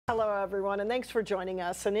Hello everyone, and thanks for joining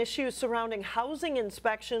us. An issue surrounding housing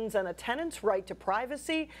inspections and a tenant's right to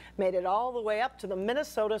privacy made it all the way up to the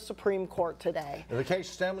Minnesota Supreme Court today. The case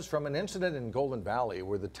stems from an incident in Golden Valley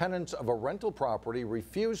where the tenants of a rental property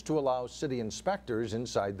refused to allow city inspectors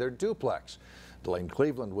inside their duplex. Delane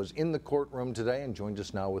Cleveland was in the courtroom today and joins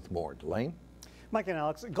us now with more. Delane? Mike and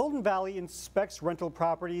Alex, Golden Valley inspects rental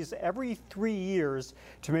properties every 3 years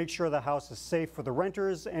to make sure the house is safe for the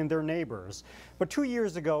renters and their neighbors. But 2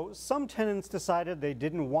 years ago, some tenants decided they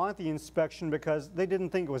didn't want the inspection because they didn't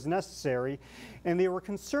think it was necessary, and they were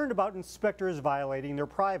concerned about inspectors violating their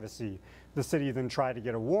privacy. The city then tried to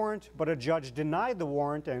get a warrant, but a judge denied the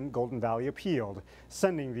warrant and Golden Valley appealed,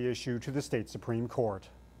 sending the issue to the state Supreme Court.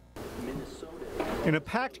 In a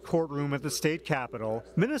packed courtroom at the state capitol,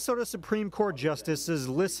 Minnesota Supreme Court justices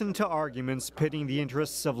listened to arguments pitting the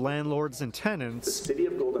interests of landlords and tenants. The city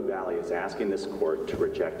of Golden Valley is asking this court to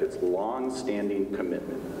reject its long-standing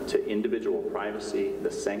commitment to individual privacy,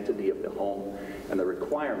 the sanctity of the home, and the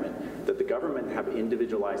requirement that the government have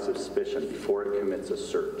individualized suspicion before it commits a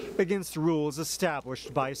search. Against rules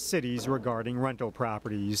established by cities regarding rental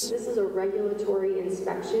properties. This is a regulatory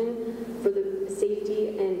inspection for the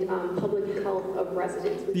safety and public health of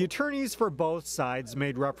residents. The attorneys for both sides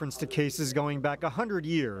made reference to cases going back 100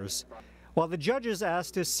 years, while the judges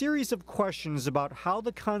asked a series of questions about how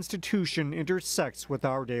the Constitution intersects with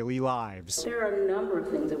our daily lives. There are a number of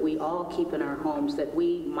things that we all keep in our homes that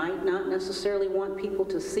we might not necessarily want people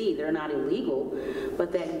to see. They're not illegal,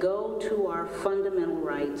 but that go to our fundamental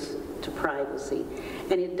rights to privacy.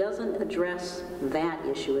 And it doesn't address that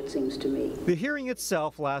issue, it seems to me. The hearing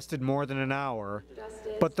itself lasted more than an hour,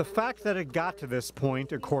 but the fact that it got to this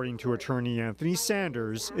point, according to attorney Anthony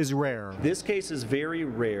Sanders, is rare. This case is very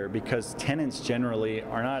rare because tenants generally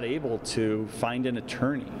are not able to find an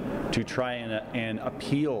attorney to try and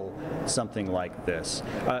appeal something like this.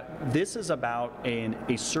 This is about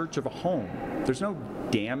a search of a home. There's no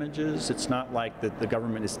damages. It's not like that the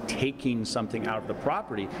government is taking something out of the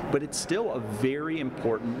property, but it's still a very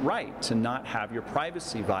important right to not have your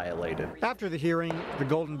privacy violated. After the hearing, the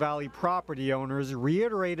Golden Valley property owners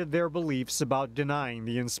reiterated their beliefs about denying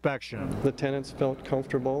the inspection. The tenants felt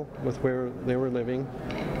comfortable with where they were living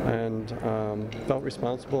and felt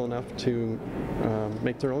responsible enough to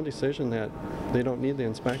make their own decision that they don't need the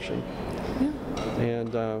inspection.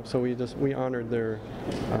 And so we honored their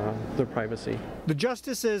privacy. The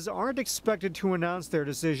justices aren't expected to announce their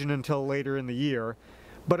decision until later in the year,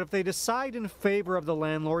 but if they decide in favor of the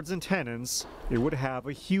landlords and tenants, it would have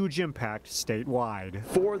a huge impact statewide.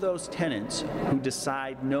 For those tenants who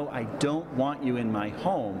decide, no, I don't want you in my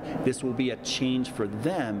home, this will be a change for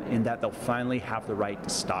them in that they'll finally have the right to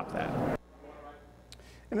stop that.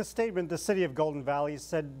 In a statement, the city of Golden Valley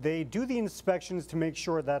said they do the inspections to make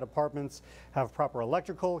sure that apartments have proper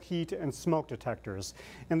electrical, heat, and smoke detectors.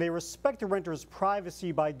 And they respect the renters'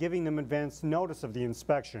 privacy by giving them advance notice of the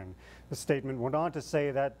inspection. The statement went on to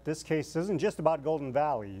say that this case isn't just about Golden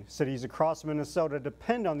Valley. Cities across Minnesota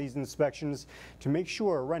depend on these inspections to make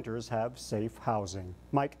sure renters have safe housing.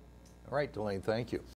 Mike? All right, Delane, thank you.